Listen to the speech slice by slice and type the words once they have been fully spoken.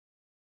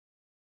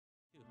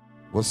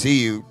We'll see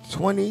you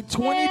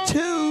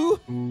 2022.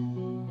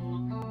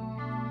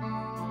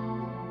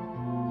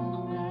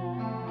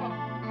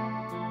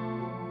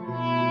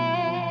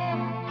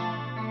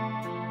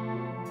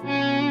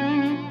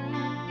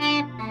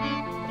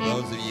 For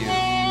those of you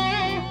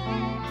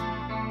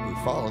who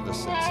followed us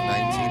since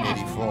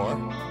 1984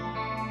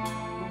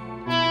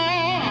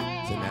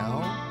 to now,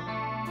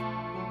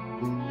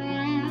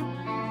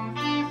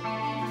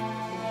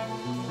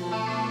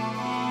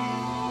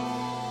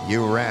 you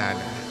ran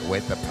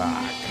with the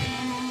pack.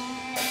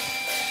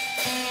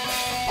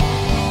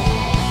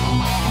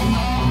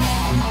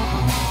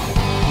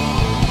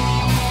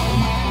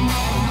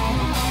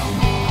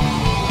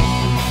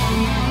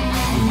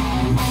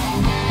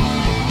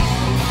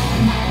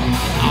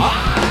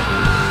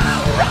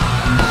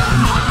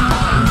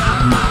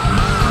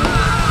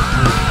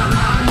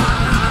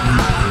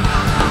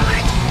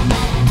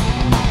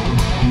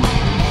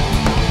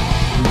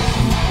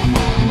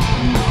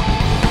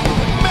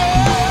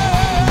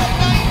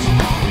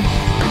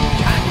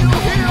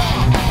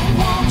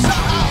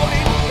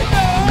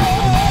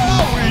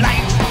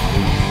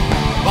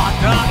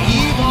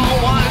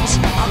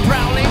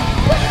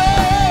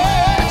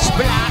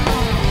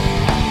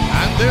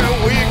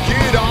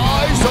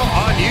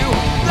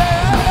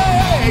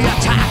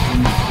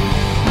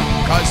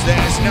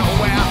 There's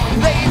nowhere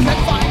they can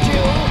find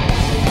you,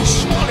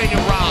 swirling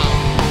around,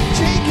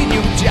 taking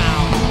you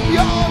down.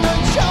 You're the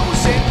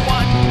chosen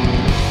one.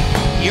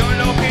 You're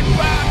looking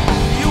back,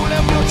 you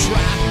left your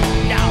track.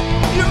 Now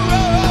you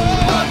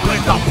run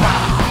with the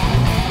pack.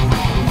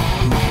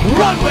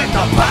 Run with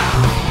the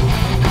pack.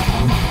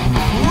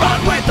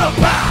 Run with the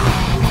pack.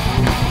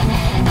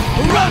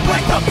 Run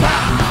with the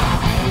pack.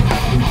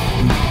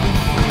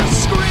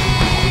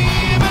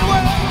 Scream and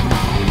wail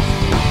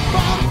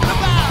from the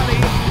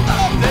valley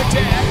of the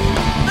dead.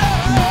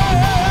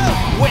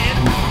 When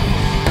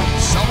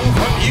some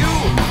from you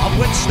of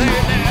which they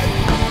led,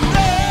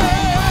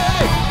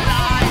 they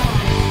lie,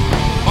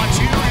 but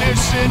you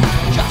listen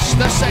just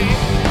the same.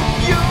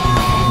 You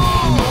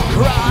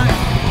cry,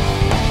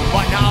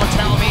 but now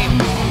tell me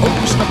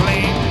who's to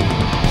blame?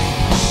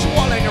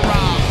 Swirling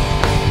around,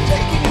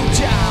 taking you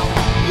down.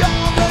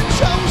 You're the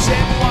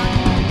chosen one.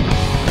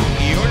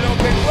 You're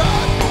looking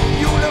rough,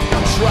 you look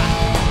the trap.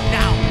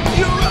 Now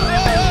you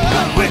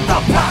run with the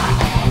pack.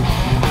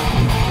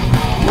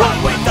 Run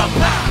with the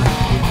pack.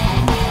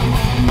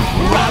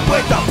 Run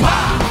with the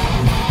pack.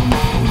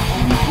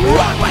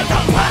 Run with the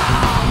pack.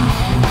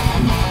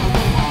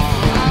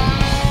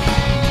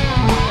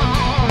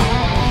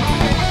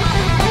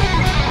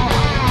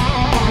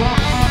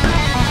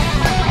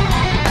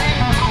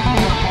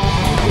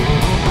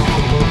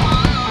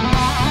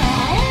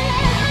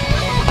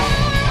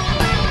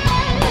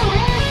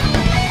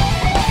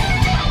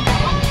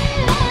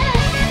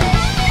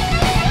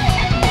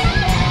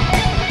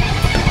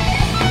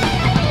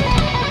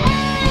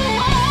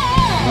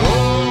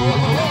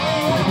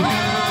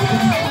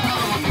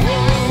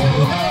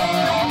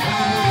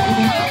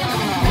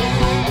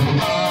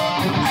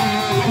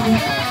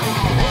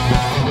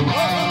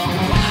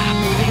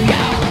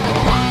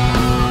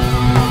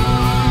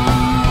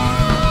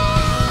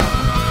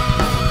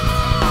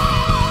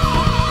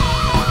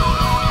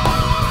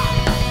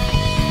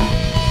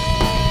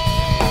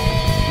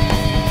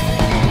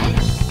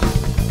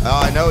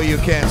 I know you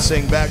can't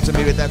sing back to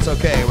me, but that's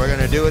okay. We're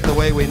gonna do it the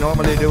way we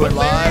normally do it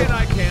live.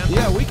 I can.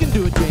 Yeah, we can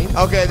do it, James.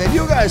 Okay, then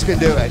you guys can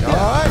do it. All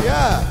right,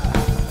 yeah.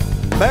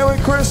 Merry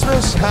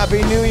Christmas,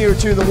 Happy New Year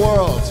to the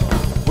world.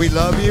 We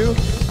love you,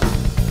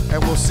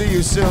 and we'll see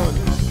you soon.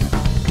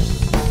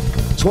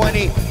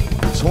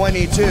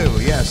 2022,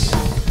 yes,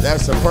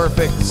 that's the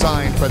perfect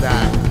sign for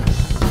that.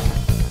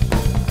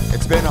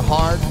 It's been a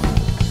hard,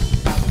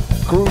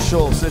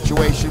 crucial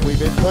situation we've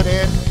been put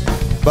in,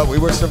 but we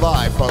will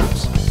survive,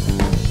 folks.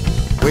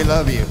 We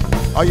love you.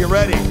 Are you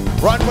ready?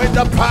 Run with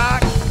the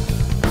pack.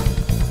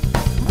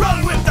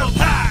 Run with the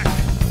pack.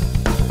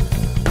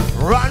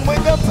 Run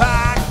with the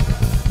pack.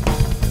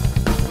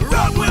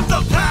 Run with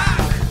the pack.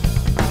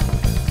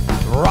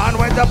 Run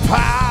with the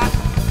pack.